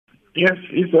Yes,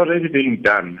 it's already being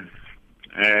done.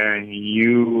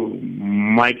 You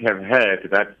might have heard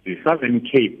that the Southern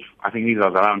Cape, I think it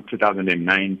was around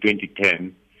 2009,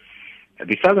 2010,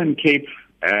 the Southern Cape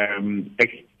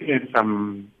experienced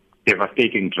some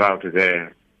devastating drought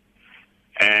there.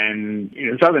 And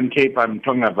in Southern Cape, I'm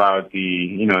talking about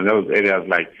those areas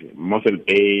like Mossel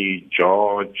Bay,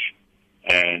 George,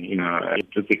 and,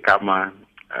 Tsutikama,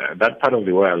 that part of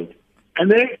the world. And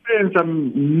they experienced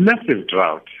some massive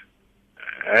drought.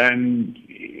 And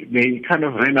they kind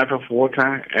of ran out of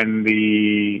water, and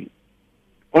the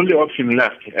only option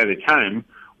left at the time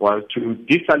was to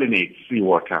desalinate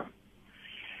seawater.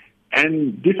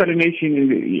 And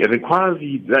desalination requires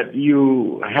that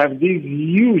you have these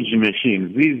huge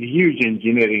machines, these huge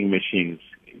engineering machines.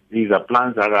 These are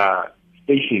plants that are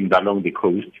stationed along the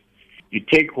coast. You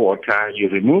take water, you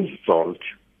remove salt,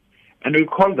 and we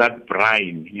call that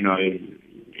brine,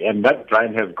 and that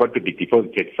brine has got to be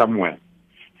deposited somewhere.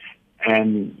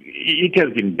 And it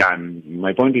has been done.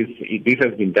 My point is, this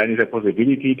has been done. It's a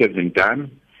possibility. It has been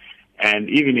done. And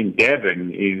even in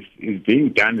Durban, is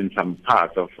being done in some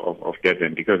parts of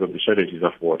Durban because of the shortages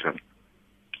of water.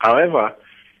 However,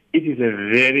 it is a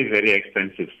very, very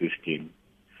expensive system.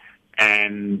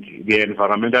 And the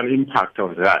environmental impact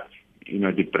of that,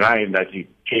 the brine that you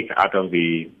take out of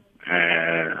the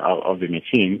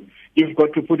machine, you've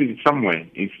got to put it somewhere.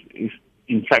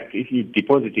 In fact, if you're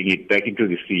depositing it back into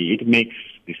the sea, it makes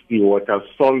the seawater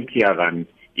saltier than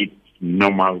its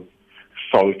normal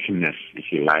saltiness,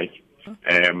 if you like,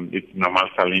 its normal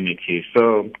salinity.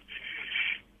 So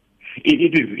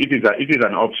it is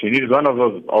an option. It is one of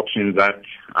those options that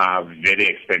are very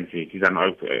expensive. It is an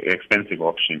expensive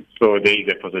option. So there is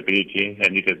a possibility,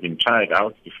 and it has been tried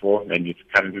out before, and it's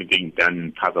currently being done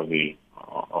in part of the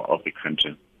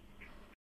country.